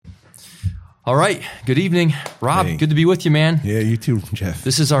All right. Good evening, Rob. Hey. Good to be with you, man. Yeah, you too, Jeff.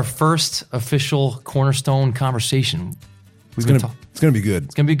 This is our first official Cornerstone conversation. It's going to be good.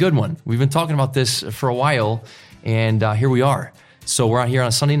 It's going to be a good one. We've been talking about this for a while, and here we are. So we're out here on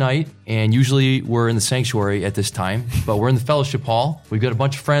a Sunday night, and usually we're in the sanctuary at this time, but we're in the fellowship hall. We've got a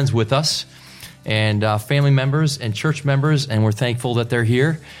bunch of friends with us, and family members and church members, and we're thankful that they're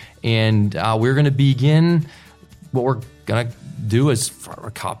here. And we're going to begin what we're going to do as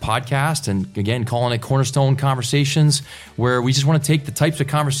a podcast, and again, calling it Cornerstone Conversations, where we just want to take the types of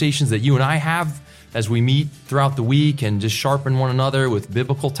conversations that you and I have as we meet throughout the week and just sharpen one another with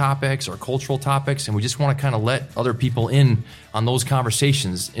biblical topics or cultural topics, and we just want to kind of let other people in on those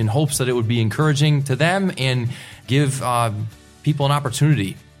conversations in hopes that it would be encouraging to them and give people an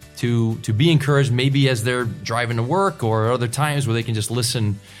opportunity to be encouraged, maybe as they're driving to work or other times where they can just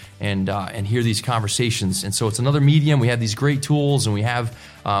listen and hear these conversations. And so it's another medium. We have these great tools, and we have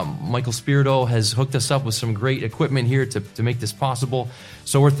Michael Spirito has hooked us up with some great equipment here to make this possible.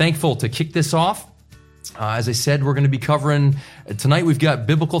 So we're thankful to kick this off. As I said, we're going to be covering tonight. We've got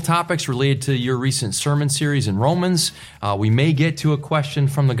biblical topics related to your recent sermon series in Romans. We may get to a question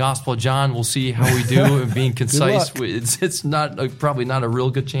from the Gospel of John. We'll see how we do in being concise. It's not probably not a real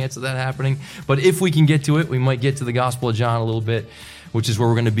good chance of that happening. But if we can get to it, we might get to the Gospel of John a little bit, which is where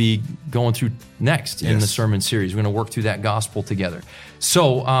we're going to be going through next in the sermon series. We're going to work through that gospel together.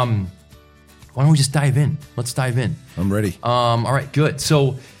 So why don't we just dive in? Let's dive in. I'm ready. All right, good.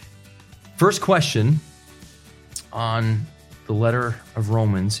 So first question on the letter of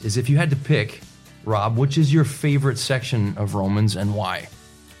Romans is, if you had to pick, Rob, which is your favorite section of Romans and why?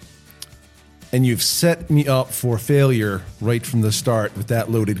 And you've set me up for failure right from the start with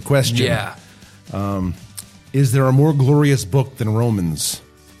that loaded question. Yeah. Is there a more glorious book than Romans?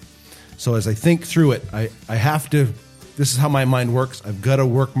 So as I think through it, I have to, this is how my mind works. I've got to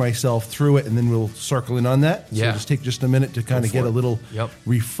work myself through it, and then we'll circle in on that. Yeah. So just take just a minute to kind of get a little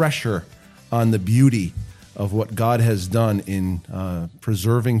refresher on the beauty of what God has done in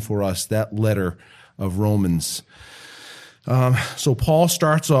preserving for us that letter of Romans. So Paul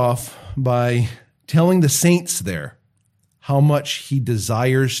starts off by telling the saints there how much he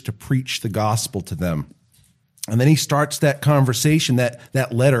desires to preach the gospel to them. And then he starts that conversation,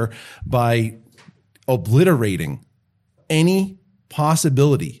 that letter, by obliterating any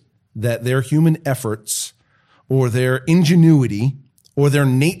possibility that their human efforts or their ingenuity or their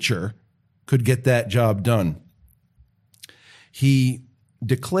nature could get that job done. He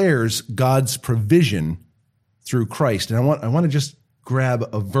declares God's provision through Christ. And I want to just grab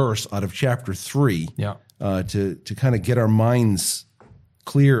a verse out of chapter 3 to kind of get our minds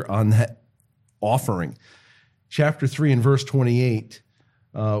clear on that offering. Chapter 3 and verse 28,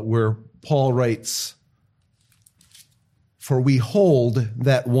 where Paul writes, "For we hold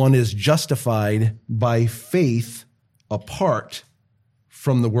that one is justified by faith apart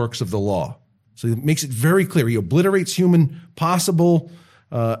from the works of the law." So he makes it very clear. He obliterates human possible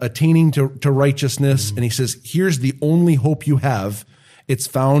attaining to righteousness, and he says, here's the only hope you have. It's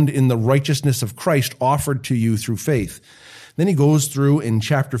found in the righteousness of Christ offered to you through faith. Then he goes through in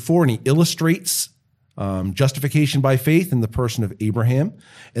chapter 4 and he illustrates justification by faith in the person of Abraham.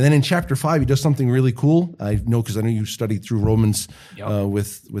 And then in chapter 5, he does something really cool. I know because I know you studied through Romans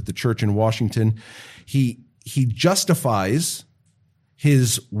with the church in Washington. He justifies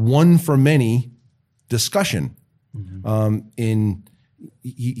his one for many discussion.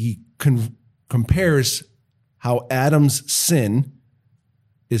 He compares how Adam's sin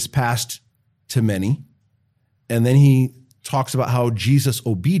is passed to many, and then he talks about how Jesus'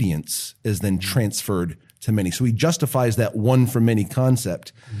 obedience is then transferred to many. So he justifies that one for many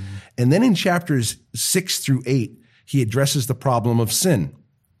concept. And then in chapters 6 through 8, he addresses the problem of sin.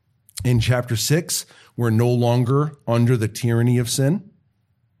 In chapter 6, we're no longer under the tyranny of sin.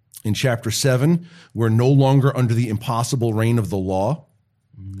 In chapter 7, we're no longer under the impossible reign of the law.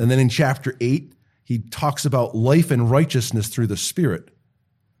 And then in chapter 8, he talks about life and righteousness through the Spirit.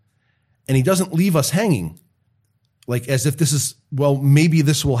 And he doesn't leave us hanging, like as if this is, well, maybe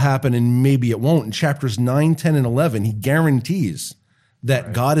this will happen and maybe it won't. In chapters 9, 10, and 11, he guarantees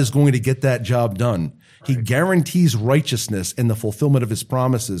that God is going to get that job done. He guarantees righteousness and the fulfillment of his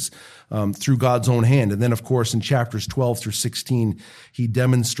promises through God's own hand. And then, of course, in chapters 12 through 16, he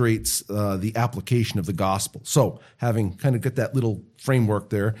demonstrates the application of the gospel. So having kind of got that little framework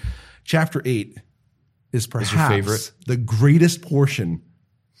there, chapter 8 is perhaps the greatest portion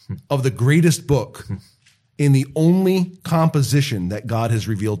of the greatest book in the only composition that God has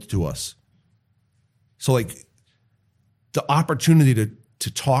revealed to us. So like the opportunity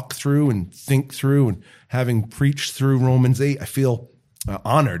to talk through and think through, and having preached through Romans 8, I feel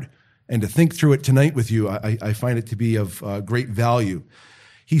honored and to think through it tonight with you, I find it to be of great value.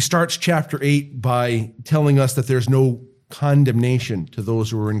 He starts chapter 8 by telling us that there's no condemnation to those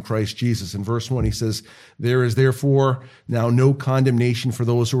who are in Christ Jesus. In verse 1, he says, there is therefore now no condemnation for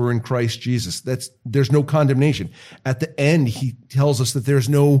those who are in Christ Jesus. There's no condemnation. At the end, he tells us that there's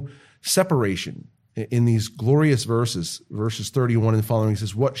no separation. In these glorious verses 31 and following, he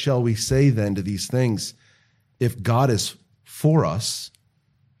says, what shall we say then to these things? If God is for us,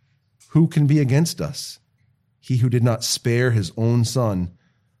 who can be against us? He who did not spare his own son,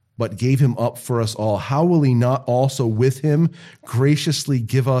 but gave him up for us all, how will he not also with him graciously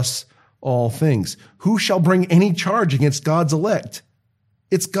give us all things? Who shall bring any charge against God's elect?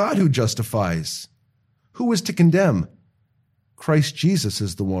 It's God who justifies. Who is to condemn? Christ Jesus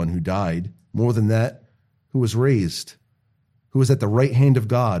is the one who died, more than that, who was raised, who is at the right hand of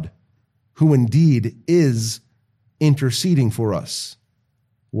God, who indeed is interceding for us.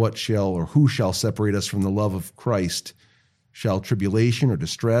 Who shall separate us from the love of Christ? Shall tribulation or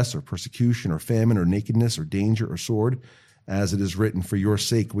distress or persecution or famine or nakedness or danger or sword? As it is written, for your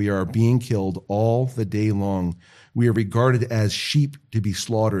sake we are being killed all the day long. We are regarded as sheep to be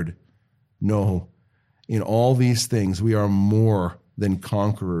slaughtered. No, in all these things we are more than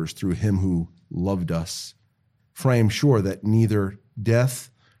conquerors through him who loved us. For I am sure that neither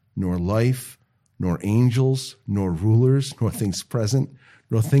death, nor life, nor angels, nor rulers, nor things present,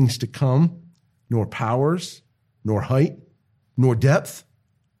 nor things to come, nor powers, nor height, nor depth,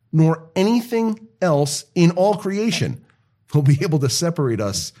 nor anything else in all creation will be able to separate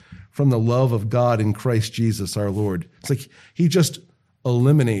us from the love of God in Christ Jesus our Lord. It's like he just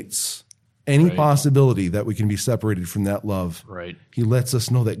eliminates any possibility that we can be separated from that love. Right. He lets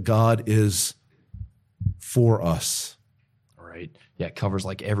us know that God is for us. Right. Yeah, it covers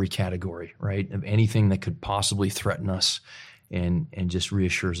like every category, right, of anything that could possibly threaten us. And just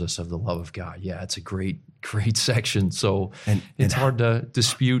reassures us of the love of God. Yeah, it's a great section. So it's hard to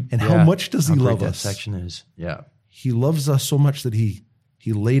dispute. And how much does he love us? That section is. Yeah, he loves us so much that he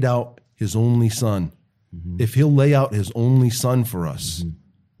laid out his only son. Mm-hmm. If he'll lay out his only son for us, mm-hmm.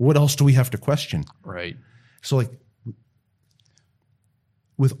 what else do we have to question? Right. So, like,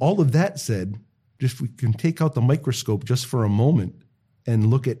 with all of that said, just we can take out the microscope just for a moment and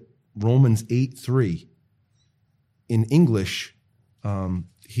look at Romans 8:3. In English,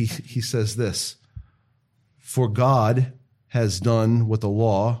 he says this, for God has done what the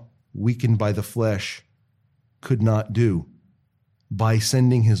law, weakened by the flesh, could not do, by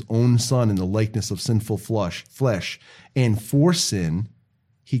sending his own son in the likeness of sinful flesh. And for sin,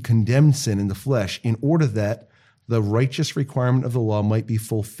 he condemned sin in the flesh, in order that the righteous requirement of the law might be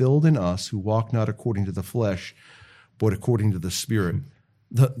fulfilled in us who walk not according to the flesh, but according to the Spirit.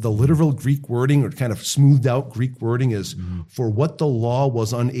 The literal Greek wording, or kind of smoothed out Greek wording, is for what the law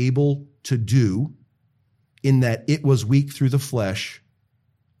was unable to do, in that it was weak through the flesh,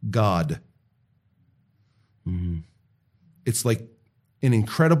 God. Mm-hmm. It's like an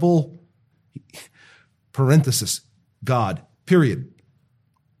incredible parenthesis, God, period.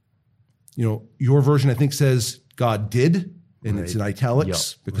 You know, your version, I think, says God did, and it's in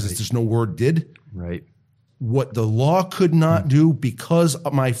italics because there's no word did. Right. What the law could not do because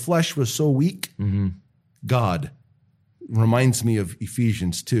my flesh was so weak, God. Reminds me of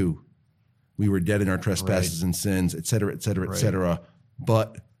Ephesians 2. We were dead in our trespasses and sins, et cetera, et cetera, et cetera.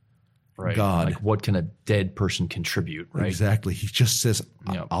 But God. Like, what can a dead person contribute, right? Exactly. He just says,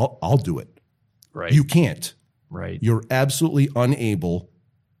 I'll do it. Right. You can't. Right. You're absolutely unable.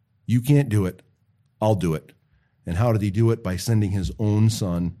 You can't do it. I'll do it. And how did he do it? By sending his own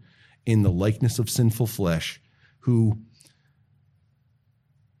son in the likeness of sinful flesh, who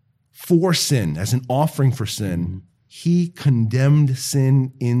for sin, as an offering for sin, he condemned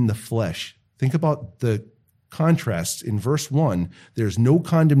sin in the flesh. Think about the contrasts. In verse 1, there's no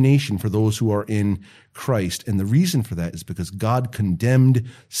condemnation for those who are in Christ. And the reason for that is because God condemned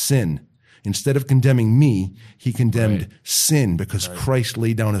sin. Instead of condemning me, he condemned sin because Christ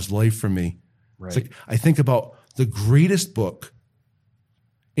laid down his life for me. Right. It's like, I think about the greatest book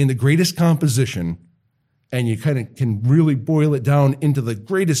in the greatest composition, and you kind of can really boil it down into the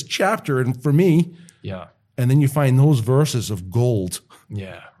greatest chapter. And for me, and then you find those verses of gold.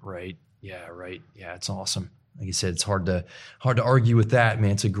 Yeah, right. Yeah, right. Yeah, it's awesome. Like you said, it's hard to argue with that,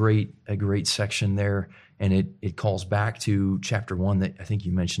 man. It's a great section there, and it calls back to chapter 1 that I think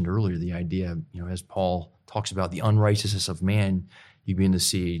you mentioned earlier. The idea, as Paul talks about the unrighteousness of man, you begin to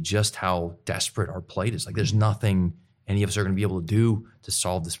see just how desperate our plight is. Like, there's nothing any of us are going to be able to do to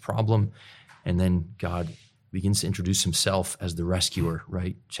solve this problem. And then God begins to introduce himself as the rescuer,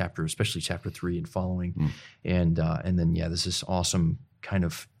 right? Especially chapter 3 and following. And then, this is awesome kind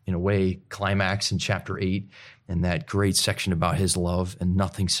of in a way, climax in chapter 8 and that great section about his love and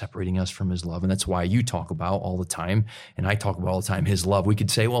nothing separating us from his love. And that's why you talk about all the time, and I talk about all the time, his love. We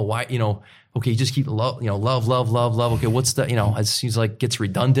could say, well, why, okay, just keep love, love, love, love, love. Okay, what's the, it seems like gets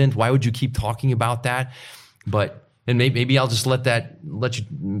redundant. Why would you keep talking about that? And maybe I'll just let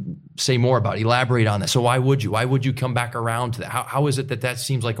you say more about it, elaborate on that. So why would you come back around to that? How is it that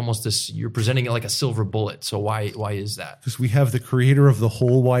seems like almost this, you're presenting it like a silver bullet? So why is that? Because we have the creator of the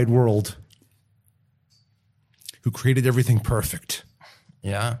whole wide world who created everything perfect.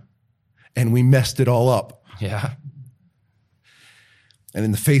 Yeah. And we messed it all up. Yeah. And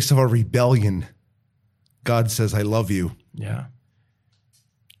in the face of our rebellion, God says, I love you. Yeah.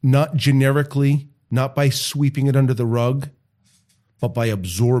 Not generically, not by sweeping it under the rug, but by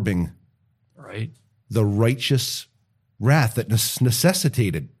absorbing the righteous wrath that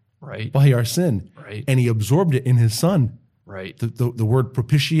necessitated by our sin. Right. And he absorbed it in his son. Right. The word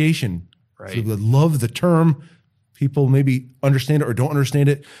propitiation. Right. So the love, the term, people maybe understand it or don't understand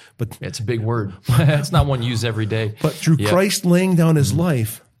it, but it's a big word. It's not one used every day. But through Christ laying down his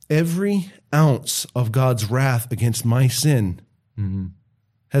life, every ounce of God's wrath against my sin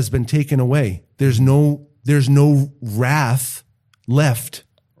has been taken away. There's no wrath left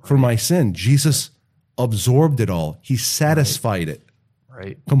for my sin. Jesus absorbed it all. He satisfied it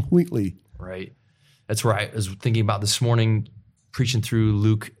completely. Right. That's right. I was thinking about this morning, preaching through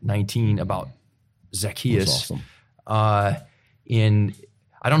Luke 19 about Zacchaeus. That's awesome. And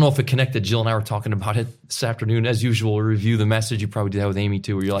I don't know if it connected. Jill and I were talking about it this afternoon. As usual, we review the message. You probably did that with Amy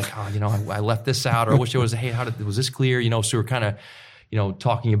too, where you're like, I left this out, or I wish it was, hey, was this clear? So we're kind of,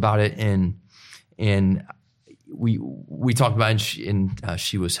 talking about it, and we talked about it, and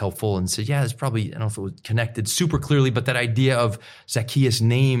she was helpful and said, yeah, it's probably, I don't know if it was connected super clearly, but that idea of Zacchaeus'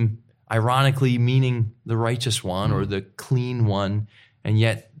 name, ironically meaning the righteous one or the clean one, and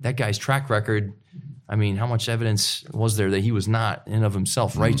yet that guy's track record, I mean, how much evidence was there that he was not in of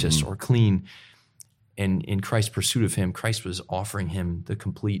himself righteous or clean? And in Christ's pursuit of him, Christ was offering him the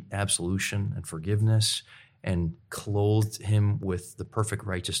complete absolution and forgiveness and clothed him with the perfect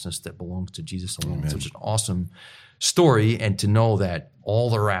righteousness that belongs to Jesus alone. Amen. Such an awesome story, and to know that all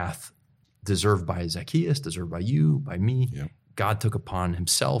the wrath deserved by Zacchaeus, deserved by you, by me, God took upon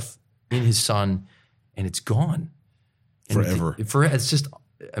himself in his son, and it's gone. Forever. It's just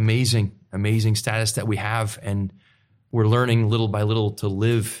amazing status that we have, and we're learning little by little to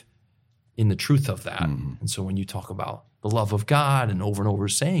live in the truth of that. And so when you talk about the love of God and over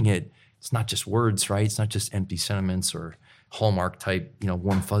saying it, it's not just words, right? It's not just empty sentiments or Hallmark type,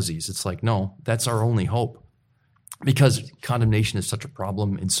 warm fuzzies. It's like, no, that's our only hope, because condemnation is such a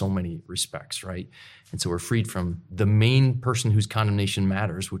problem in so many respects, right? And so we're freed from the main person whose condemnation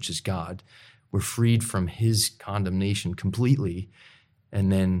matters, which is God. We're freed from his condemnation completely.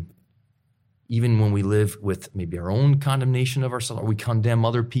 And then even when we live with maybe our own condemnation of ourselves, or we condemn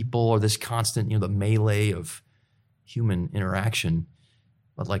other people, or this constant, the melee of human interaction,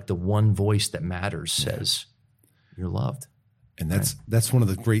 but like the one voice that matters says, you're loved. And that's one of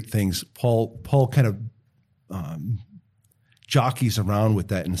the great things. Paul kind of jockeys around with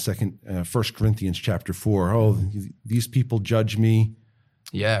that in 1 Corinthians chapter 4. Oh, these people judge me.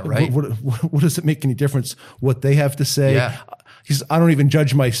 Yeah, right. What does it make any difference what they have to say? Yeah. He says, I don't even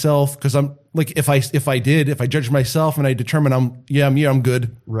judge myself, because I'm like, if I judge myself and I determine I'm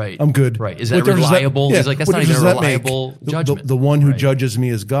good. Right. I'm good. Right. Is that reliable? He's like, that's not even a reliable judgment. The one who judges me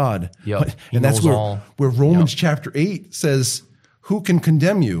is God. Yep. And that's where Romans chapter 8 says, who can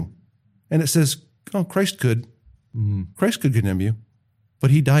condemn you? And it says, oh, Christ could. Christ could condemn you, but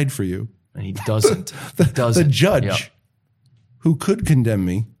he died for you. And he doesn't. The judge who could condemn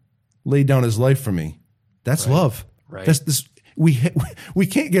me laid down his life for me. That's love. Right. That's this. We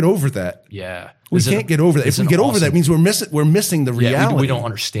can't get over that. Yeah. We can't get over that. If we get over that, it means we're missing the reality. We don't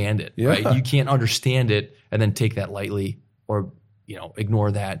understand it, right? You can't understand it and then take that lightly or,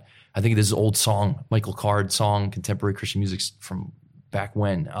 ignore that. I think this is an old song, Michael Card song, contemporary Christian music from back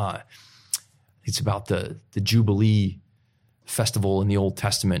when. It's about the Jubilee festival in the Old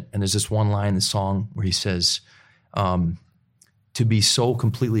Testament. And there's this one line in the song where he says, to be so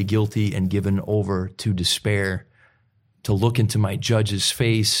completely guilty and given over to despair, to look into my judge's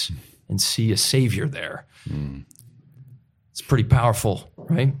face and see a savior there. It's pretty powerful,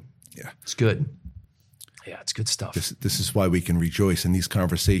 right? Yeah. It's good. Yeah, it's good stuff. This is why we can rejoice in these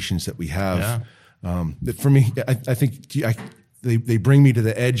conversations that we have. For me, I think they bring me to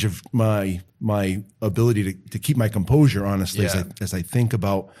the edge of my ability to keep my composure, honestly, as I think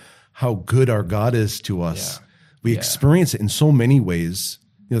about how good our God is to us. We experience it in so many ways,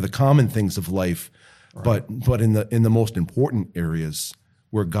 the common things of life, but in the most important areas,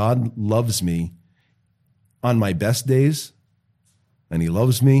 where God loves me on my best days, and he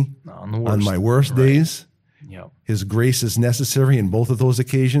loves me on my worst days. Yep. His grace is necessary in both of those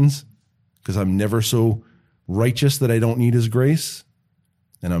occasions, because I'm never so righteous that I don't need his grace,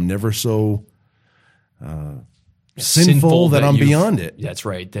 and I'm never so sinful that I'm beyond it. That's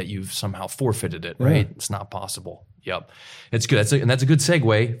right, that you've somehow forfeited it, right? Yeah. It's not possible. Yep. It's good. That's a good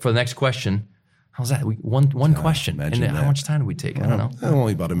segue for the next question. How's that? One question. And how much time do we take? I don't know.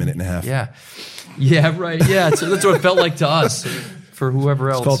 Only about a minute and a half. Yeah. Yeah, right. Yeah, so that's what it felt like to us. For whoever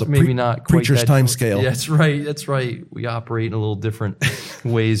else, it's called maybe not quite preacher's time scale. Yeah, that's right. That's right. We operate in a little different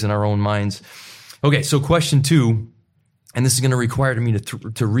ways in our own minds. Okay, so question 2, and this is going to require me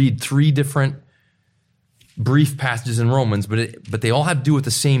to read 3 different brief passages in Romans, but they all have to do with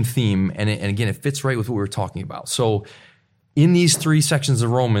the same theme, and again, it fits right with what we were talking about. So in these 3 sections of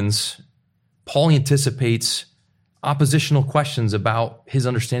Romans, Paul anticipates oppositional questions about his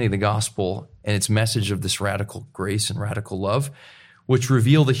understanding of the gospel and its message of this radical grace and radical love, which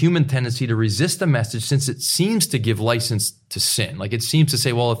reveal the human tendency to resist the message since it seems to give license to sin. Like it seems to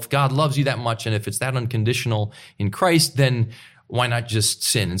say, well, if God loves you that much and if it's that unconditional in Christ, then why not just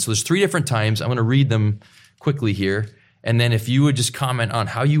sin? And so there's 3 different times. I'm going to read them quickly here. And then if you would just comment on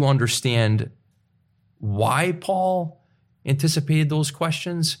how you understand why Paul anticipated those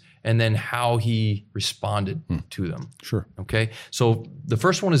questions and then how he responded to them. Sure. Okay. So the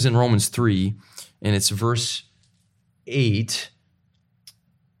first one is in Romans 3, and it's verse 8.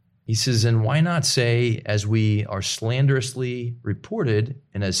 He says, and why not say, as we are slanderously reported,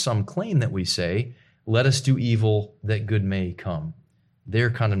 and as some claim that we say, let us do evil that good may come.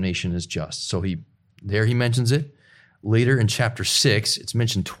 Their condemnation is just. So he mentions it. Later in chapter 6, it's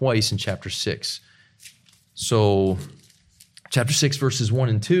mentioned twice in chapter 6. So chapter 6, verses 1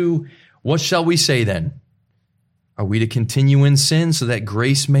 and 2, what shall we say then? Are we to continue in sin so that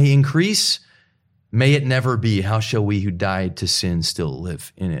grace may increase? May it never be. How shall we who died to sin still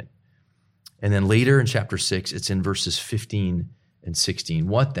live in it? And then later in chapter 6, it's in verses 15 and 16.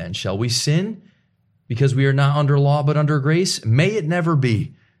 What then? Shall we sin because we are not under law but under grace? May it never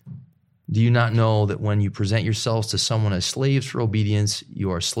be. Do you not know that when you present yourselves to someone as slaves for obedience,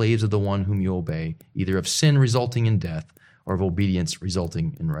 you are slaves of the one whom you obey, either of sin resulting in death or of obedience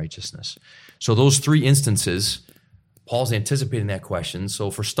resulting in righteousness? So those 3 instances, Paul's anticipating that question. So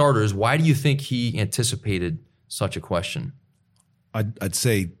for starters, why do you think he anticipated such a question? I'd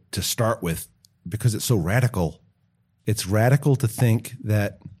say to start with, because it's so radical. It's radical to think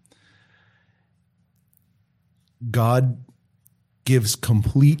that God gives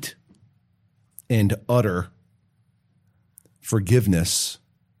complete and utter forgiveness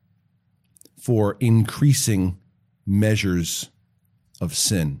for increasing measures of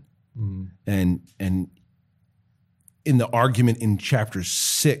sin. And in the argument in chapter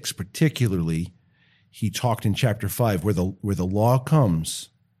 6 particularly, he talked in chapter 5 where the law comes,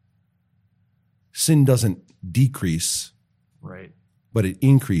 sin doesn't decrease, right, but it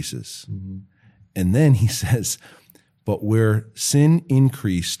increases. And then he says, but where sin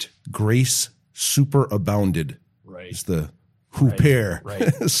increased, grace superabounded. Right. It's the huper,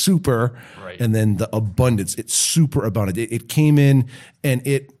 right. super, right. And then the abundance, it superabounded. It came in, and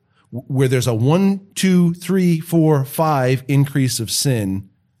where there's a 1, 2, 3, 4, 5 increase of sin,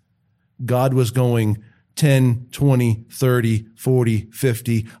 God was going 10, 20, 30, 40,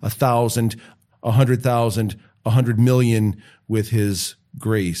 50, 1,000, 100,000, 100 million with his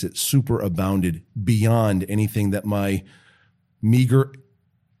grace. It superabounded beyond anything that my meager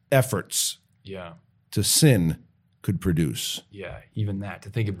efforts to sin could produce. Yeah, even that, to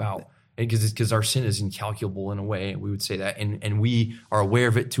think about, because our sin is incalculable in a way, we would say that, and we are aware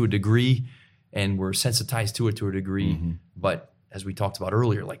of it to a degree, and we're sensitized to it to a degree, but as we talked about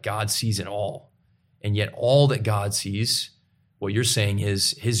earlier, like God sees it all, and yet all that God sees, what you're saying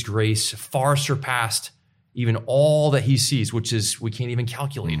is his grace far surpassed even all that he sees, which is, we can't even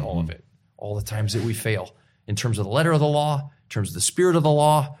calculate all of it, all the times that we fail, in terms of the letter of the law, in terms of the spirit of the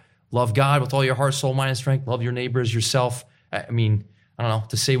law. Love God with all your heart, soul, mind, and strength. Love your neighbor as yourself. I mean, I don't know,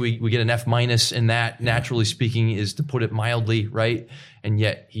 to say we get an F- in that, naturally speaking, is to put it mildly, right? And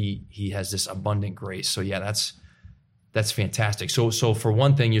yet he has this abundant grace. So yeah, that's fantastic. So for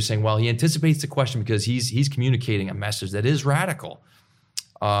one thing, you're saying, well, he anticipates the question because he's communicating a message that is radical.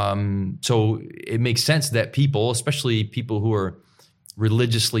 So it makes sense that people, especially people who are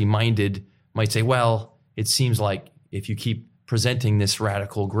religiously minded, might say, well, it seems like if you keep presenting this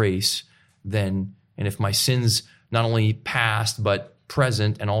radical grace, then, and if my sins not only past but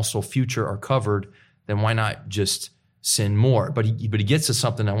present and also future are covered, then why not just sin more? But he gets to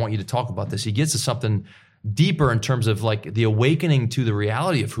something. I want you to talk about this. He gets to something deeper in terms of like the awakening to the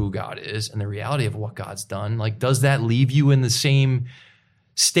reality of who God is and the reality of what God's done, like, does that leave you in the same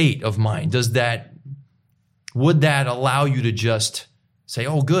state of mind? Would that allow you to just say,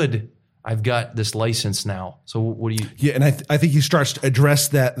 oh, good, I've got this license now? So what do you? Yeah, and I think he starts to address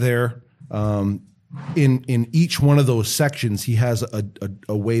that there. In each one of those sections, he has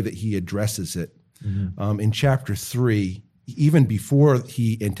a way that he addresses it. Mm-hmm. In chapter 3, even before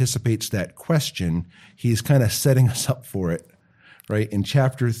he anticipates that question, he's kind of setting us up for it, right? In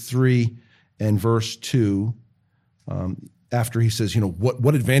chapter 3 and verse 2, after he says,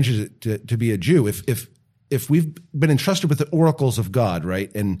 what advantage is it to be a Jew? If we've been entrusted with the oracles of God,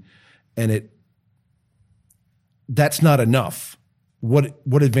 right, and that's not enough.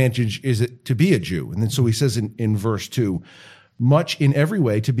 What advantage is it to be a Jew? And then so he says in verse 2, much in every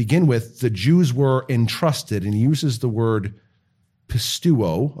way, to begin with, the Jews were entrusted, and he uses the word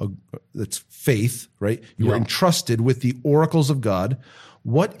pistuo, that's faith, right? You were entrusted with the oracles of God.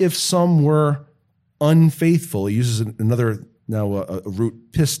 What if some were unfaithful? He uses another, now a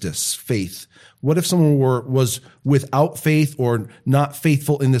root, pistis, faith. What if someone was without faith or not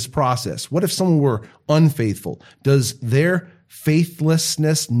faithful in this process? What if someone were unfaithful? Does their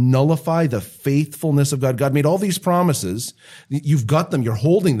faithlessness nullify the faithfulness of God? God made all these promises. You've got them. You're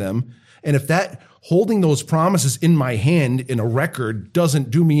holding them. And if that holding those promises in my hand in a record doesn't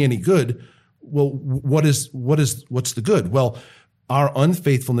do me any good, well, what's the good? Well, our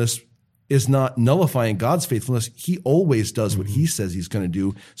unfaithfulness is not nullifying God's faithfulness. He always does what he says he's going to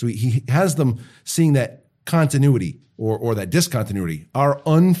do. So he has them seeing that continuity or that discontinuity, our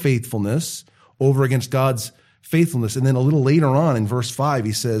unfaithfulness over against God's faithfulness. And then a little later on in verse 5,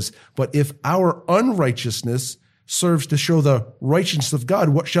 he says, but if our unrighteousness serves to show the righteousness of God,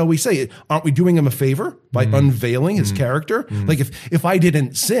 what shall we say? Aren't we doing him a favor by unveiling his character? Like if I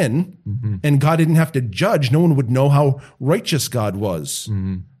didn't sin and God didn't have to judge, no one would know how righteous God was.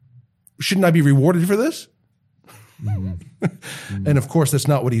 Shouldn't I be rewarded for this? And of course, that's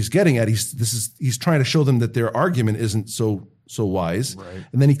not what he's getting at. He's trying to show them that their argument isn't so wise. Right.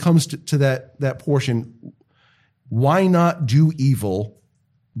 And then he comes to that portion. Why not do evil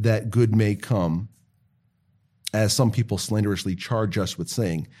that good may come, as some people slanderously charge us with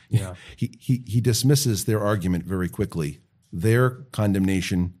saying? Yeah. He dismisses their argument very quickly. Their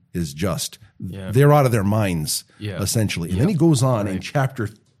condemnation is just. Yeah. They're out of their minds, essentially. And then he goes on in chapter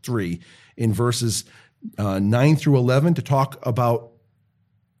 3 in verses 9 through 11 to talk about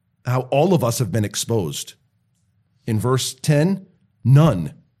how all of us have been exposed. In verse 10,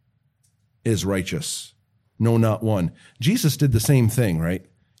 none is righteous. No, not one. Jesus did the same thing, right?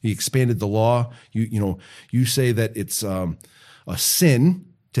 He expanded the law. You say that it's a sin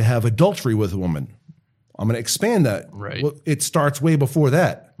to have adultery with a woman. I'm going to expand that. Right. Well, it starts way before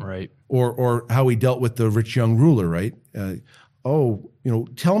that. Right. Or how he dealt with the rich young ruler, right?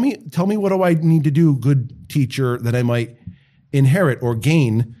 Tell me what do I need to do, good teacher, that I might inherit or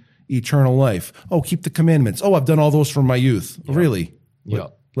gain eternal life? Oh, keep the commandments. Oh, I've done all those from my youth. Yeah. Really? Yeah.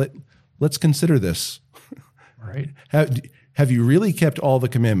 Let's consider this. Right. Have you really kept all the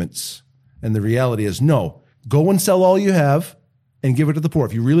commandments? And the reality is no. Go and sell all you have and give it to the poor.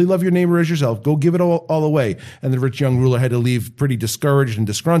 If you really love your neighbor as yourself, go give it all away. And the rich young ruler had to leave pretty discouraged and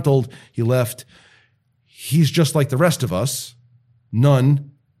disgruntled. He left. He's just like the rest of us.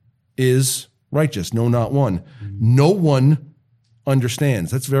 None is righteous. No, not one. No one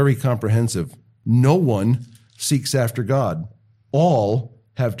understands. That's very comprehensive. No one seeks after God. All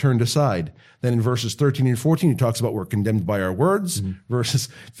have turned aside. Then in verses 13 and 14, he talks about we're condemned by our words. Verses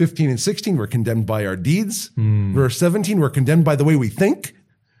 15 and 16, we're condemned by our deeds. Verse 17, we're condemned by the way we think.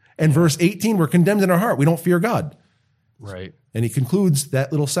 And verse 18, we're condemned in our heart. We don't fear God. Right. And he concludes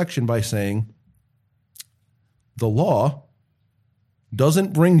that little section by saying, the law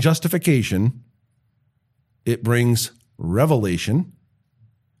doesn't bring justification. It brings revelation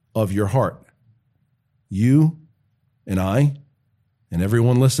of your heart. You and I and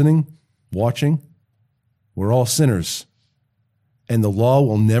everyone listening, watching, we're all sinners. And the law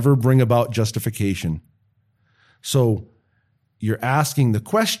will never bring about justification. So you're asking the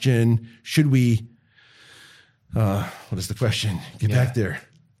question, should we, what is the question? Get back there.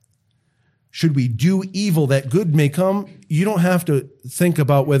 Should we do evil that good may come? You don't have to think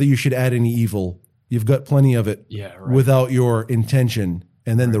about whether you should add any evil. You've got plenty of it without your intention.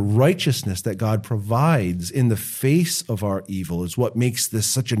 And then the righteousness that God provides in the face of our evil is what makes this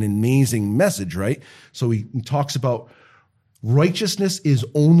such an amazing message, right? So he talks about righteousness is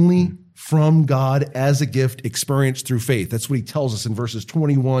only from God as a gift experienced through faith. That's what he tells us in verses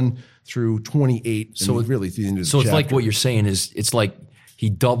 21 through 28. So really through the end of the chapter. It's like what you're saying is it's like he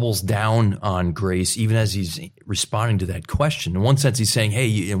doubles down on grace, even as he's responding to that question. In one sense, he's saying,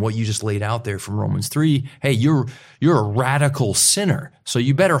 hey, and what you just laid out there from Romans 3, hey, you're a radical sinner. So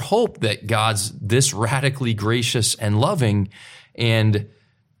you better hope that God's this radically gracious and loving. And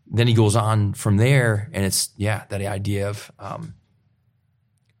then he goes on from there, and it's, that idea of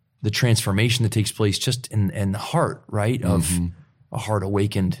the transformation that takes place just in the heart, right? Of a heart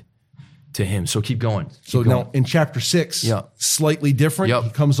awakened to him. So keep going. Now in chapter 6, slightly different. He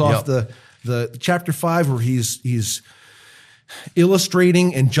comes off the chapter 5 where he's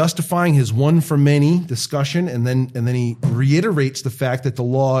illustrating and justifying his one for many discussion, and then he reiterates the fact that the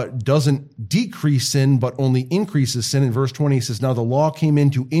law doesn't decrease sin but only increases sin. In verse 20 he says, now the law came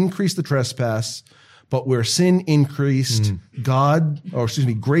in to increase the trespass, but where sin increased,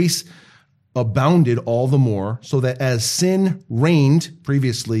 grace abounded all the more, so that as sin reigned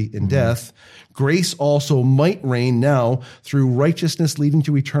previously in death, grace also might reign now through righteousness leading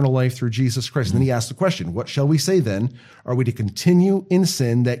to eternal life through Jesus Christ. And then he asks the question, what shall we say then? Are we to continue in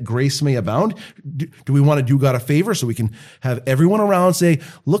sin that grace may abound? Do we want to do God a favor so we can have everyone around say,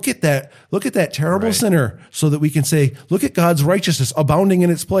 look at that terrible sinner, so that we can say, look at God's righteousness abounding in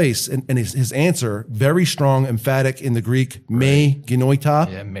its place? And his answer, very strong, emphatic in the Greek, may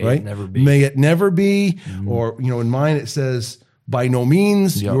genoita, may it never be. May it never be. Or, in mine it says, by no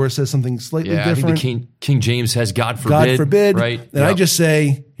means. Yours says something slightly different. I think the King James has God forbid. God forbid. Right. And I just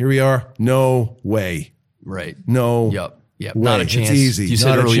say, here we are. No way. Right. No. Way. Not a chance. It's easy. You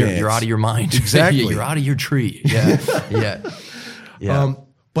said earlier, you're out of your mind. Exactly. You're out of your tree. Yeah.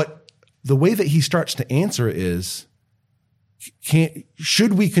 But the way that he starts to answer is,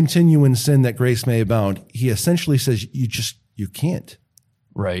 should we continue in sin that grace may abound? He essentially says, you can't.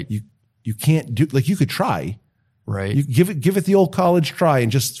 Right. You can't do, you could try. Right. You give it the old college try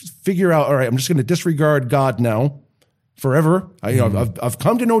and just figure out, all right, I'm just going to disregard God now forever. I've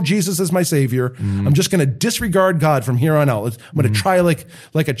come to know Jesus as my Savior. I'm just going to disregard God from here on out. I'm going to try like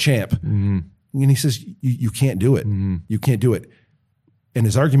a champ. And he says, you can't do it. You can't do it. And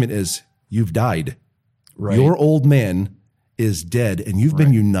his argument is, you've died. Right. Your old man is dead, and you've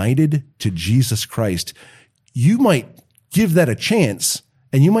been united to Jesus Christ. You might give that a chance,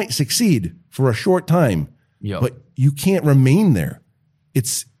 and you might succeed for a short time. But you can't remain there.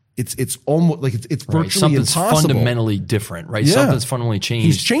 It's almost like it's virtually Something's impossible. Fundamentally different, right? Yeah. Something's fundamentally changed.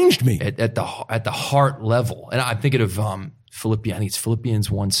 He's changed me at the heart level. And I'm thinking of Philippians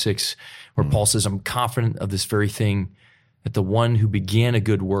 1:6, where Paul says, "I'm confident of this very thing, that the one who began a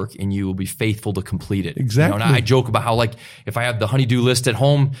good work in you will be faithful to complete it." Exactly. And I joke about how, if I have the honeydew list at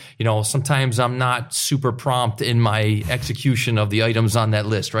home, sometimes I'm not super prompt in my execution of the items on that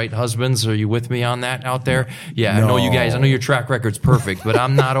list, right? Husbands, are you with me on that out there? Yeah, No. I know you guys. I know your track record's perfect, but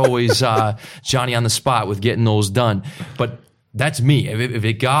I'm not always Johnny on the spot with getting those done. But that's me.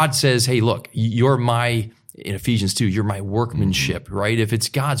 If God says, "Hey, look, you're in Ephesians 2, you're my workmanship," right? If it's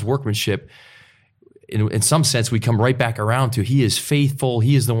God's workmanship, in some sense, we come right back around to He is faithful.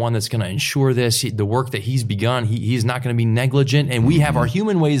 He is the one that's going to ensure this. The work that He's begun, He's not going to be negligent. And we have our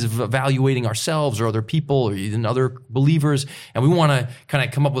human ways of evaluating ourselves or other people or even other believers, and we want to kind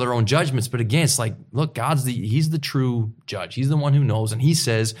of come up with our own judgments. But again, it's look, He's the true judge. He's the one who knows, and He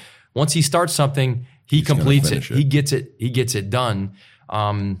says once He starts something, He completes it. He gets it done.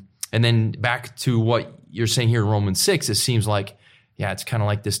 And then back to what you're saying here in Romans 6, it seems like, it's kind of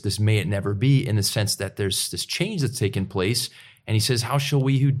like this may it never be, in the sense that there's this change that's taken place. And he says, how shall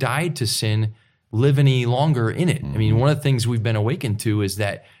we who died to sin live any longer in it? I mean, one of the things we've been awakened to is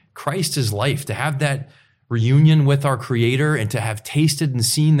that Christ is life, to have that reunion with our Creator and to have tasted and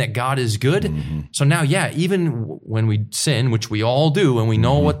seen that God is good. So now, even when we sin, which we all do, and we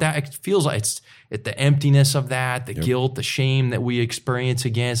know what that feels like, it's the emptiness of that, the guilt, the shame that we experience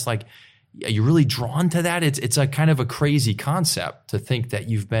against, you're really drawn to that. It's a kind of a crazy concept to think that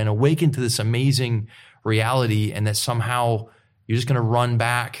you've been awakened to this amazing reality, and that somehow you're just going to run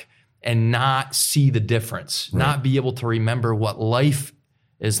back and not see the difference, not be able to remember what life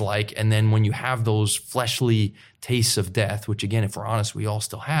is like. And then when you have those fleshly tastes of death, which again, if we're honest, we all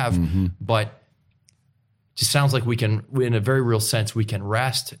still have, but it just sounds like we can, in a very real sense, we can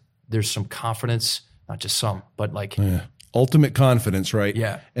rest. There's some confidence, not just some, but ultimate confidence, right?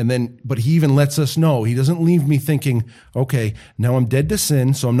 Yeah. And then, but he even lets us know, he doesn't leave me thinking, okay, now I'm dead to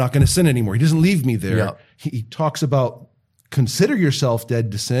sin, so I'm not going to sin anymore. He doesn't leave me there. Yep. He talks about, consider yourself dead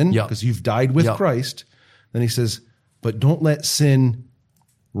to sin because you've died with Christ. Then he says, but don't let sin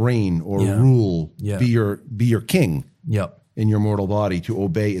reign or rule, be your king in your mortal body, to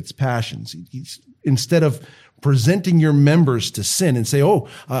obey its passions. Instead of presenting your members to sin and say,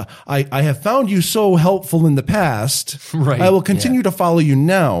 I have found you so helpful in the past. Right. I will continue to follow you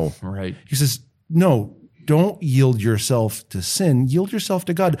now. Right. He says, no, don't yield yourself to sin. Yield yourself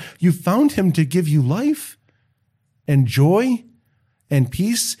to God. You found him to give you life and joy and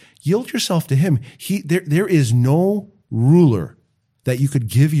peace. Yield yourself to him. There is no ruler that you could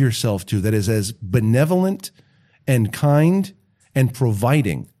give yourself to that is as benevolent and kind and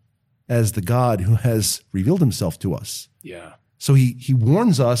providing as the God who has revealed himself to us. Yeah. So he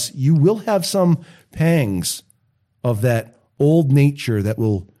warns us, you will have some pangs of that old nature that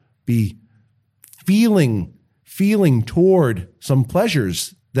will be feeling toward some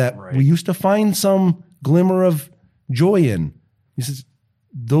pleasures that we used to find some glimmer of joy in. He says,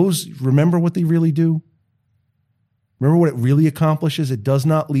 remember what they really do? Remember what it really accomplishes? It does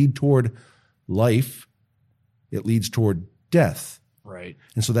not lead toward life. It leads toward death. Right.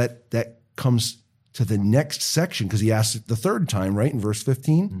 And so that comes to the next section, because he asks it the third time, right, in verse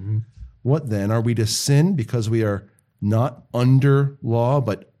 15. Mm-hmm. What then? Are we to sin because we are not under law,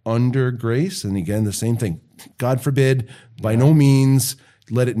 but under grace? And again, the same thing. God forbid, by no means,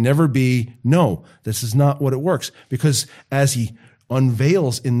 let it never be. No, this is not what it works. Because as he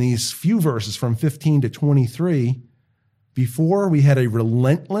unveils in these few verses from 15 to 23, before we had a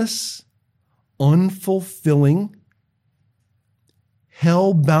relentless, unfulfilling,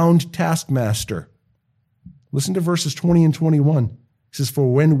 hell-bound taskmaster. Listen to verses 20 and 21. It says,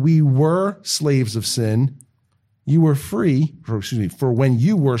 for when we were slaves of sin, you were free. For when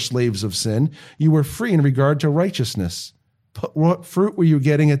you were slaves of sin, you were free in regard to righteousness. But what fruit were you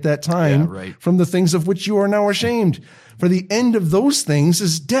getting at that time from the things of which you are now ashamed? For the end of those things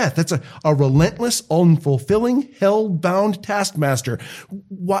is death. That's a relentless, unfulfilling, hell-bound taskmaster.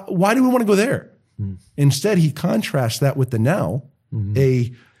 Why do we want to go there? Instead, he contrasts that with the now.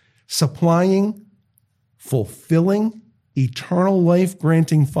 A supplying, fulfilling, eternal life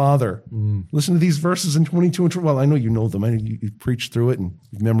granting Father. Listen to these verses in 22 and 23. Well, I know you know them. I know you preached through it and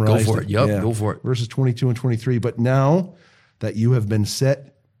you've memorized it. Go for it. Yep, yeah. Go for it. Verses 22 and 23. But now that you have been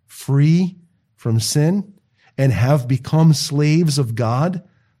set free from sin and have become slaves of God,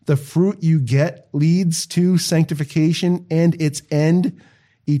 the fruit you get leads to sanctification and its end,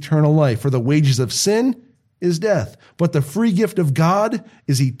 eternal life. For the wages of sin is death, but the free gift of God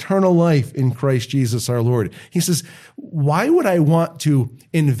is eternal life in Christ Jesus our Lord. He says, why would I want to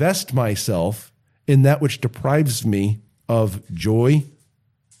invest myself in that which deprives me of joy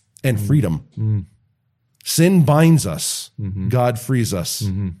and freedom? Sin binds us. God frees us.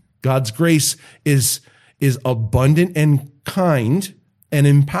 God's grace is abundant and kind and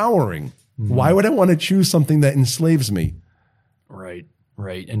empowering. Why would I want to choose something that enslaves me? Right.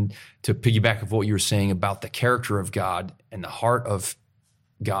 Right. And to piggyback of what you were saying about the character of God and the heart of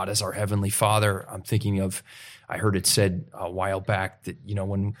God as our Heavenly Father, I'm thinking of, I heard it said a while back that,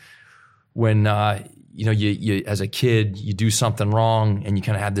 when you as a kid, you do something wrong and you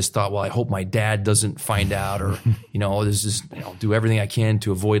kind of have this thought, well, I hope my dad doesn't find out, or, this is, do everything I can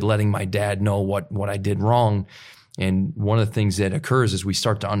to avoid letting my dad know what I did wrong. And one of the things that occurs as we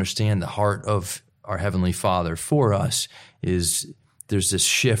start to understand the heart of our Heavenly Father for us is there's this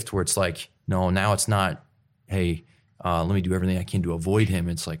shift where it's like, no, now it's not, hey, let me do everything I can to avoid him.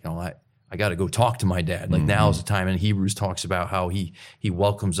 It's like, no, I got to go talk to my dad. Like now is the time. And Hebrews talks about how he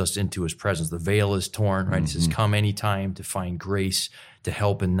welcomes us into his presence. The veil is torn, right? He says, come anytime to find grace, to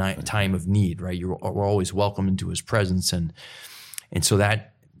help in time of need, right? We're always welcome into his presence. And so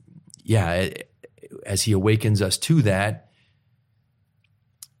that, as he awakens us to that,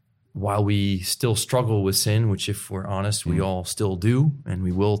 while we still struggle with sin, which if we're honest, we all still do, and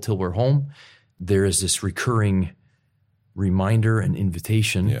we will till we're home, there is this recurring reminder and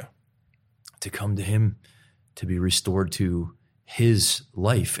invitation to come to him, to be restored to his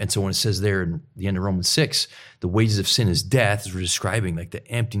life. And so when it says there in the end of Romans 6, the wages of sin is death, as we're describing like the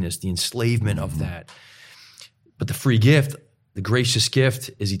emptiness, the enslavement of that. But the free gift, the gracious gift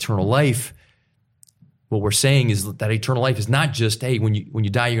is eternal life. What we're saying is that eternal life is not just, hey, when you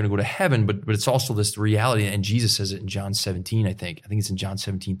die, you're going to go to heaven, but it's also this reality. And Jesus says it in John 17, I think it's in John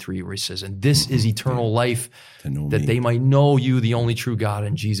 17:3, where he says, and this is eternal life, that they might know you, the only true God,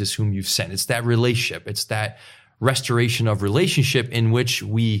 and Jesus whom you've sent. It's that relationship. It's that restoration of relationship in which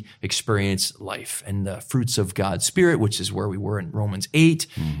we experience life and the fruits of God's Spirit, which is where we were in Romans 8,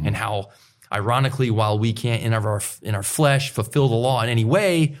 and how ironically, while we can't in our flesh fulfill the law in any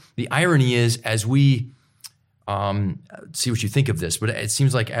way, the irony is as we see what you think of this, but it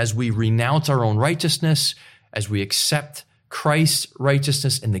seems like as we renounce our own righteousness, as we accept Christ's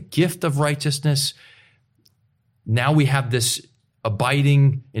righteousness and the gift of righteousness, now we have this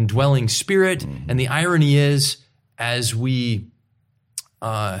abiding, indwelling Spirit. And the irony is, as we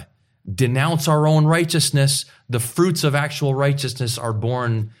denounce our own righteousness, the fruits of actual righteousness are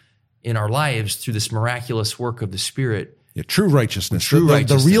born in our lives through this miraculous work of the Spirit. Yeah, true righteousness.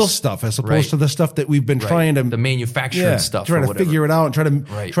 Righteousness. The real stuff, as opposed to the stuff that we've been trying to the manufactured stuff, trying to figure it out and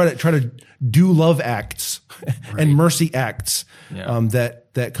try to do love acts and mercy acts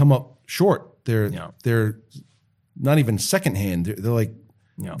that come up short. They're not even secondhand. They're like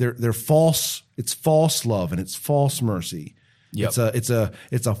they're false. It's false love and it's false mercy. Yep. It's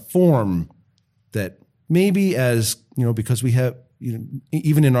a form that maybe, as because we have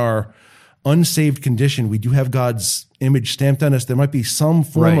even in our unsaved condition, we do have God's image stamped on us. There might be some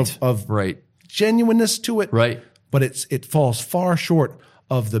form of genuineness to it, but it falls far short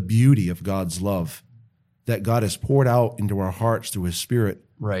of the beauty of God's love that God has poured out into our hearts through His Spirit.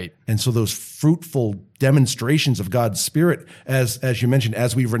 Right. And so those fruitful demonstrations of God's Spirit, as you mentioned,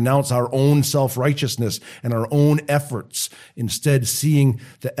 as we renounce our own self-righteousness and our own efforts, instead seeing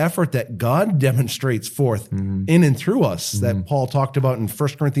the effort that God demonstrates forth in and through us, that Paul talked about in 1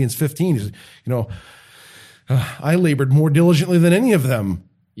 Corinthians 15. He says, I labored more diligently than any of them.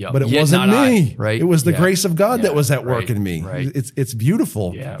 Yep. But it wasn't me. It was the grace of God that was at work in me. It's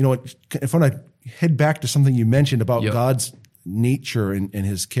beautiful. Yeah. If I want to head back to something you mentioned about God's nature and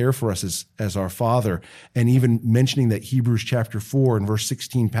His care for us as our Father, and even mentioning that Hebrews chapter 4 and verse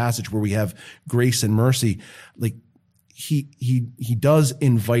 16 passage where we have grace and mercy, like he does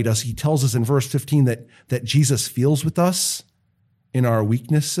invite us. He tells us in verse 15 that Jesus feels with us in our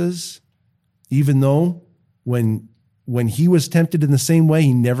weaknesses, even though when He was tempted in the same way,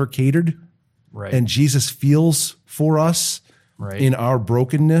 He never catered. Right. And Jesus feels for us in our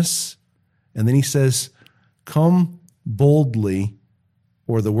brokenness. And then He says, come boldly,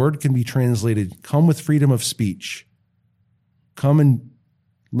 or the word can be translated, come with freedom of speech. Come and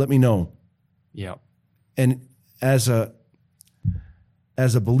let me know. Yeah. And as a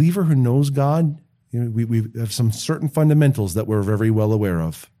believer who knows God, we have some certain fundamentals that we're very well aware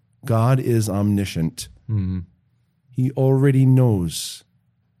of. God is omniscient. Mm-hmm. He already knows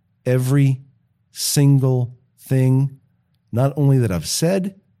every single thing, not only that I've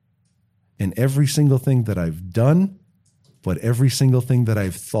said and every single thing that I've done, but every single thing that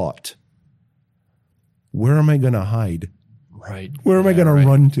I've thought. Where am I going to hide? Right. Where am I going to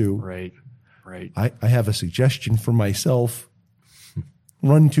run to? Right. I have a suggestion for myself.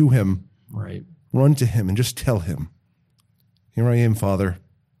 Run to Him. Right. Run to Him and just tell Him, here I am, Father,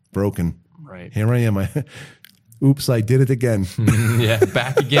 broken. Right. Here I am. Oops, I did it again.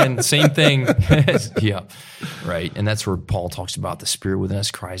 Back again, same thing. Yeah, right. And that's where Paul talks about the Spirit within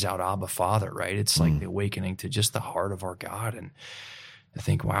us cries out, Abba, Father, right? It's like the awakening to just the heart of our God. And I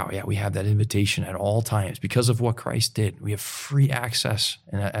think, wow, we have that invitation at all times because of what Christ did. We have free access,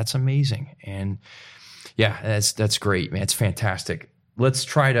 and that's amazing. And that's great, man. It's fantastic. Let's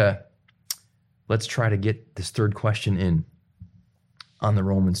try to get this third question in on the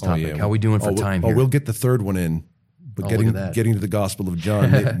Romans topic. How are we doing for time here? We'll get the third one in. But getting to the Gospel of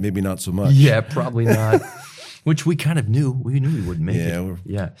John, maybe not so much. Yeah, probably not. Which we kind of knew. We knew we wouldn't make it.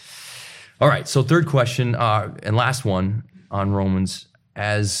 Yeah. All right, so third question and last one on Romans.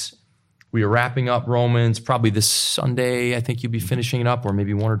 As we are wrapping up Romans, probably this Sunday, I think you'll be finishing it up, or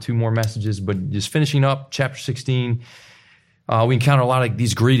maybe one or two more messages, but just finishing up chapter 16. We encounter a lot of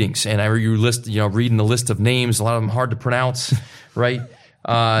these greetings, and reading the list of names, a lot of them hard to pronounce, right?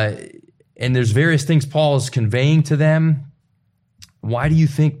 And there's various things Paul is conveying to them. Why do you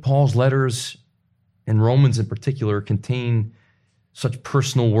think Paul's letters, and Romans in particular, contain such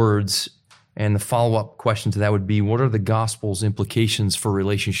personal words? And the follow-up question to that would be, what are the gospel's implications for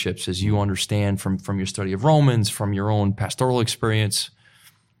relationships as you understand from your study of Romans, from your own pastoral experience?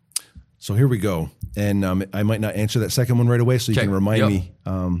 So here we go. And I might not answer that second one right away, so you can remind me.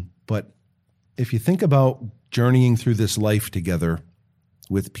 But if you think about journeying through this life together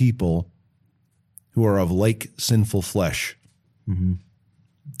with people who are of like sinful flesh. Mm-hmm.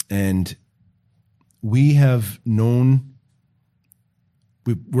 And we have known,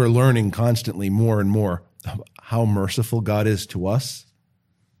 we're learning constantly more and more how merciful God is to us.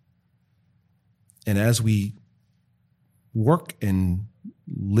 And as we work and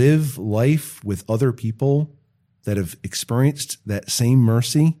live life with other people that have experienced that same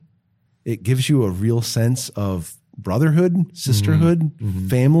mercy, it gives you a real sense of brotherhood, sisterhood,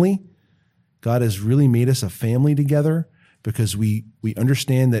 family. God has really made us a family together because we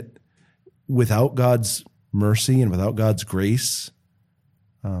understand that without God's mercy and without God's grace,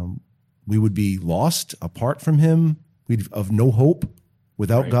 we would be lost apart from Him. We'd have no hope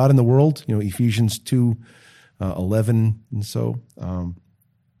without God in the world. Ephesians 2, 11 and so.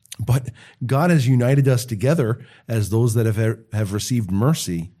 But God has united us together as those that have received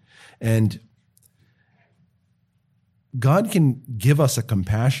mercy. And God can give us a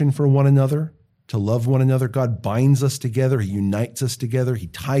compassion for one another, to love one another. God binds us together. He unites us together. He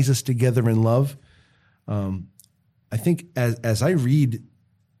ties us together in love. I think as I read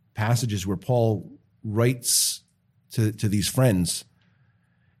passages where Paul writes to these friends,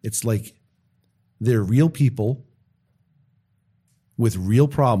 it's like they're real people with real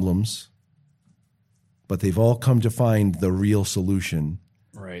problems, but they've all come to find the real solution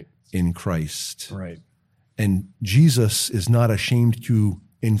in Christ. Right. And Jesus is not ashamed to,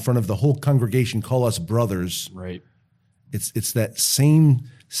 in front of the whole congregation, call us brothers. Right. It's that same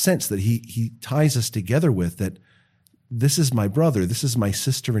sense that he ties us together with, that this is my brother, this is my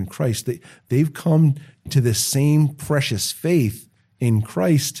sister in Christ. They've come to this same precious faith in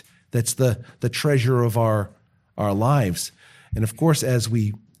Christ that's the treasure of our lives. And of course, as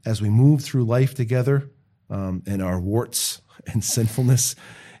we move through life together, and our warts and sinfulness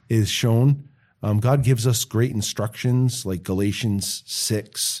is shown, God gives us great instructions, like Galatians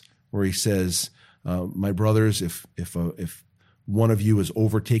 6, where he says, "My brothers, if one of you is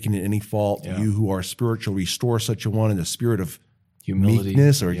overtaken in any fault, you who are spiritual, restore such a one in a spirit of humility,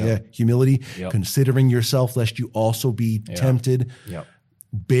 meekness or humility, considering yourself, lest you also be tempted."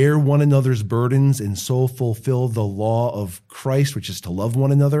 Bear one another's burdens and so fulfill the law of Christ, which is to love one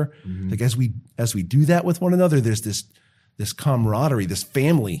another. Like as we do that with one another, there's this camaraderie, this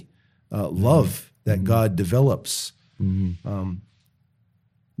family love that God develops. Not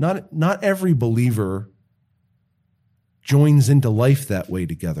every believer joins into life that way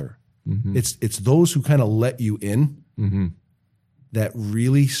together. It's those who kind of let you in that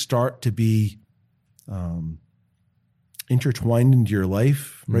really start to be intertwined into your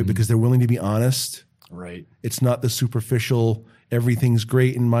life, right? Because they're willing to be honest. Right. It's not the superficial, everything's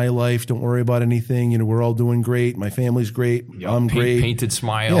great in my life, don't worry about anything, we're all doing great, my family's great, I'm great. Painted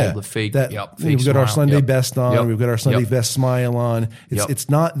smile, the fake, fake we've got our Sunday best on, we've got our Sunday best best smile on. It's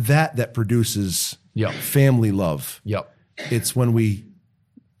not that produces family love. It's when we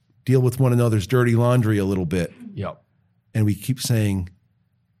deal with one another's dirty laundry a little bit. And we keep saying,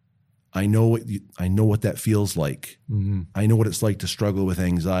 I know what that feels like. I know what it's like to struggle with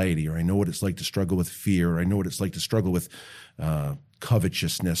anxiety, or I know what it's like to struggle with fear, or I know what it's like to struggle with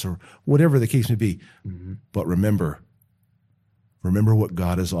covetousness, or whatever the case may be. But remember what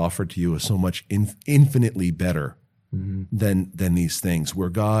God has offered to you is so much infinitely better than these things. Where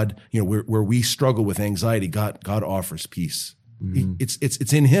God, where we struggle with anxiety, God offers peace.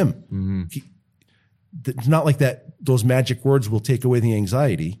 It's in Him. It's not like that. Those magic words will take away the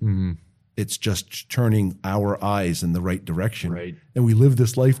anxiety. It's just turning our eyes in the right direction. Right. And we live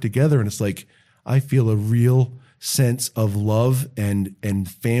this life together, and it's like, I feel a real sense of love and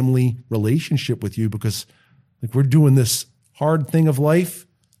family relationship with you, because like we're doing this hard thing of life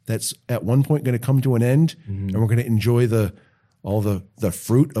that's at one point going to come to an end, and we're going to enjoy all the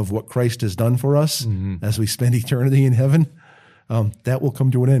fruit of what Christ has done for us as we spend eternity in heaven. That will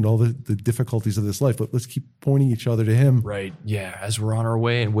come to an end, all the difficulties of this life. But let's keep pointing each other to Him. Right. Yeah. As we're on our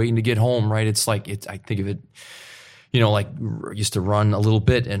way and waiting to get home, right? It's like, I think of it, like I used to run a little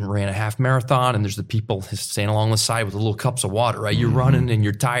bit and ran a half marathon, and there's the people standing along the side with the little cups of water, right? You're running and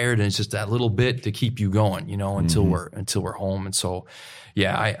you're tired, and it's just that little bit to keep you going, until we're home. And so,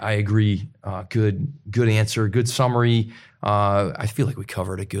 yeah, I agree. Good answer. Good summary. I feel like we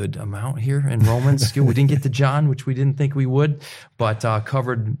covered a good amount here in Romans. We didn't get to John, which we didn't think we would, but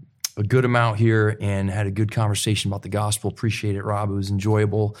covered a good amount here and had a good conversation about the gospel. Appreciate it, Rob. It was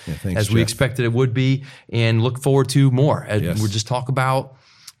enjoyable, thanks, as we expected it would be, and look forward to more. Yes. We'll just talk about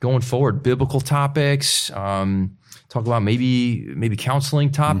going forward, biblical topics, talk about maybe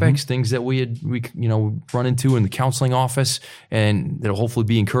counseling topics, things that we run into in the counseling office, and that'll hopefully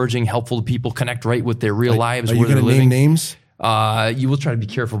be encouraging, helpful to people connect right with their real lives. Are you going to name names? You will try to be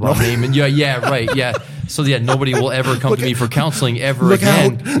careful about naming. Right. So nobody will ever come to me for counseling ever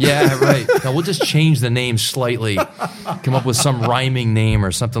again. Out. Yeah, right. No, we'll just change the name slightly, come up with some rhyming name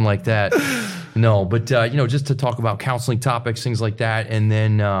or something like that. No, but just to talk about counseling topics, things like that, and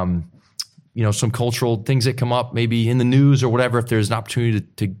then some cultural things that come up, maybe in the news or whatever. If there's an opportunity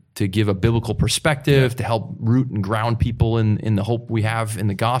to give a biblical perspective, to help root and ground people in the hope we have in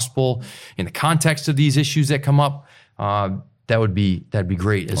the gospel, in the context of these issues that come up. That'd be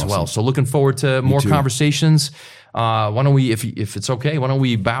great as well. So looking forward to more conversations. Why don't we, if it's okay, why don't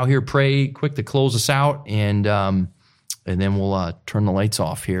we bow here, pray quick to close us out, and then we'll turn the lights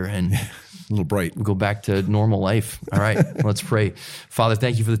off here and a little bright. We'll go back to normal life. All right, let's pray. Father,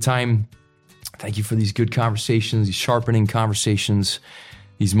 thank you for the time. Thank you for these good conversations, these sharpening conversations,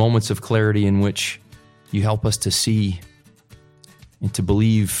 these moments of clarity in which you help us to see and to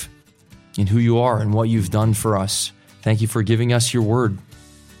believe in who you are and what you've done for us. Thank you for giving us your word,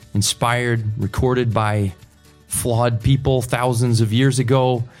 inspired, recorded by flawed people thousands of years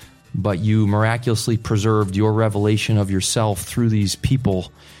ago, but you miraculously preserved your revelation of yourself through these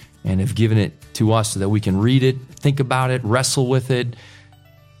people and have given it to us so that we can read it, think about it, wrestle with it,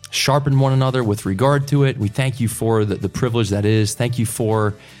 sharpen one another with regard to it. We thank you for the privilege that is. Thank you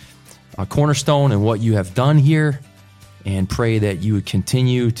for Cornerstone and what you have done here, and pray that you would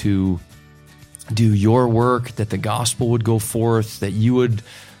continue to do your work, that the gospel would go forth, that you would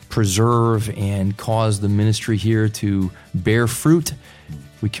preserve and cause the ministry here to bear fruit.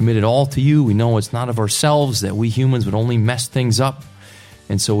 We commit it all to you. We know it's not of ourselves, that we humans would only mess things up.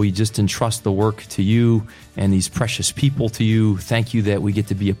 And so we just entrust the work to you and these precious people to you. Thank you that we get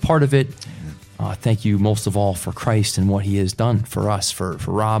to be a part of it. Thank you most of all for Christ and what he has done for us, for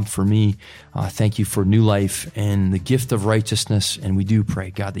Rob, for me. Thank you for new life and the gift of righteousness. And we do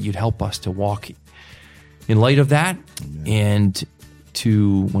pray, God, that you'd help us to walk in light of that. Amen. And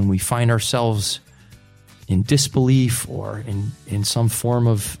to, when we find ourselves in disbelief or in some form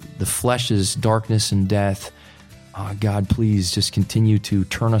of the flesh's darkness and death, God, please just continue to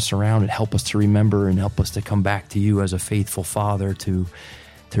turn us around and help us to remember and help us to come back to you as a faithful Father, to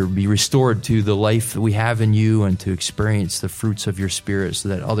be restored to the life that we have in you and to experience the fruits of your Spirit so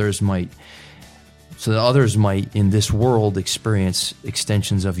that others might in this world experience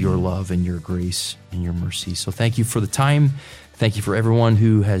extensions of your love and your grace and your mercy. So thank you for the time. Thank you for everyone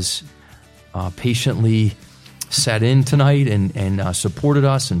who has patiently sat in tonight and supported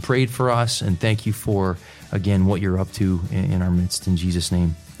us and prayed for us. And thank you for, again, what you're up to in our midst. In Jesus'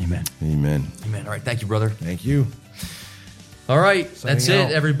 name, amen. Amen. Amen. All right. Thank you, brother. Thank you. All right. That's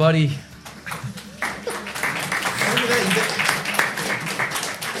it, everybody.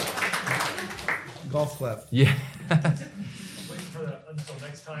 Golf clap. Yeah. Waiting for that until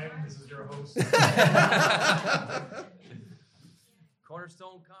next time. This is your host.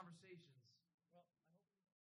 Cornerstone Conversations.